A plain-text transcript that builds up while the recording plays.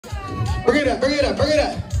Bring it up, bring it up, bring it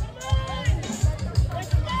up.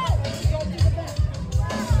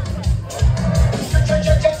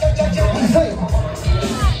 Hey.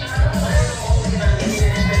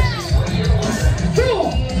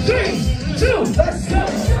 4, 3, 2, let's go.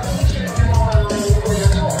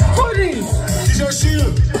 40.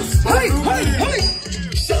 Hey, hey, hey.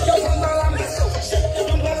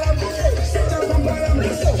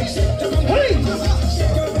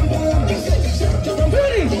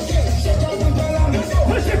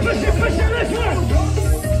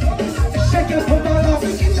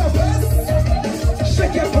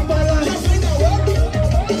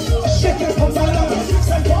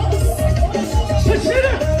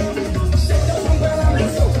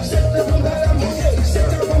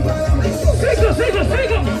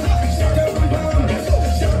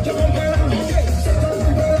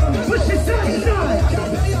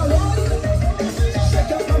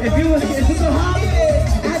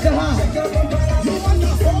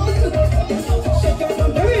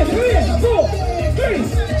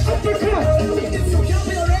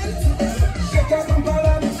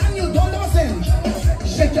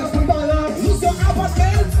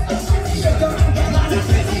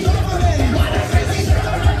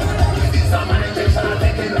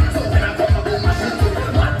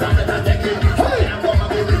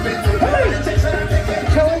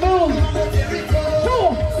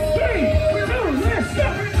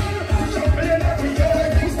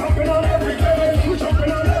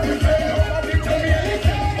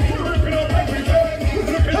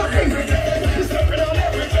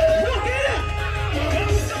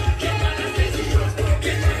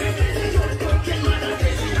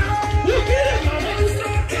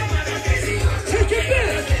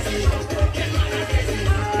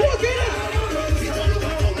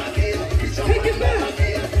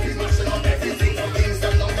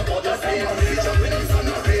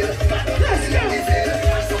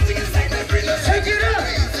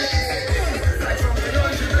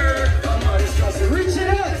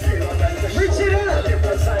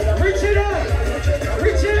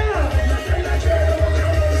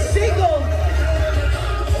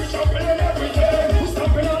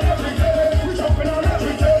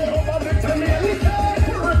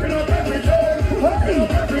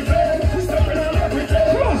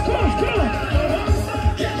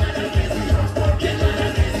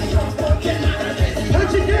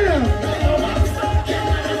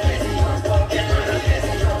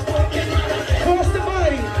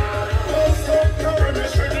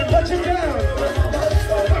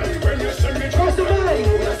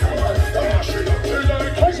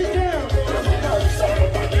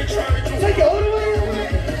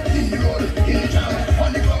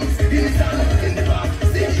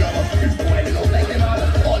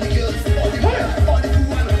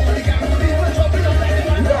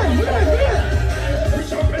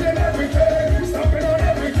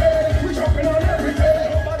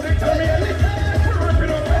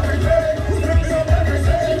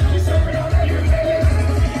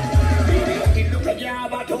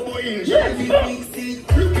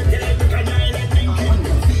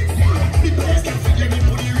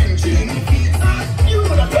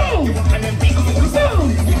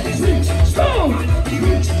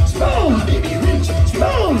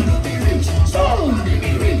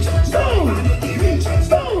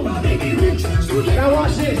 Now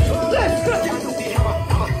watch this. Let's go.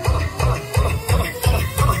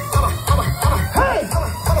 Hey!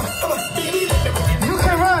 You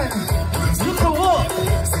can run. You can walk.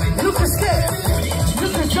 You can step. You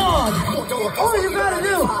can jog. All you gotta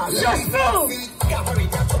do, just move.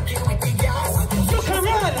 You can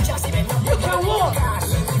run. You can walk.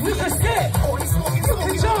 You can step. You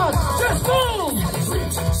can jog. Just move.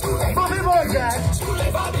 Move it more, Jack.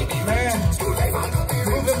 Man.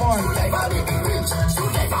 Move it more.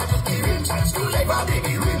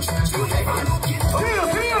 Feel,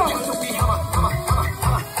 feel.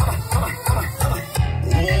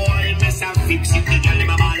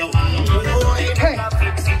 Hey.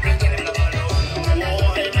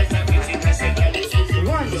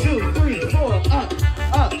 1, 2, 3, 4, up,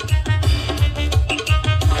 up.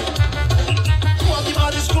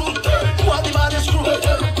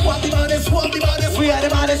 We are the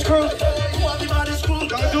baddest crew.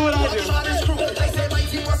 Don't do what I do.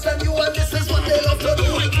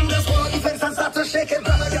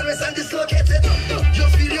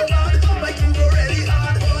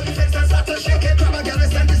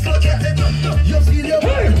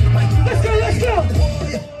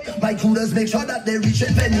 My coolers make sure that they reach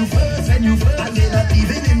it when you first, and they're not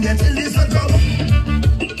even in there till this one come.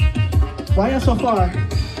 Why are you so far?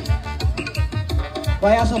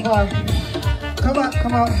 Why are you so far? Come up,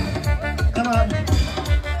 come up. Come up.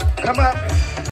 Come up.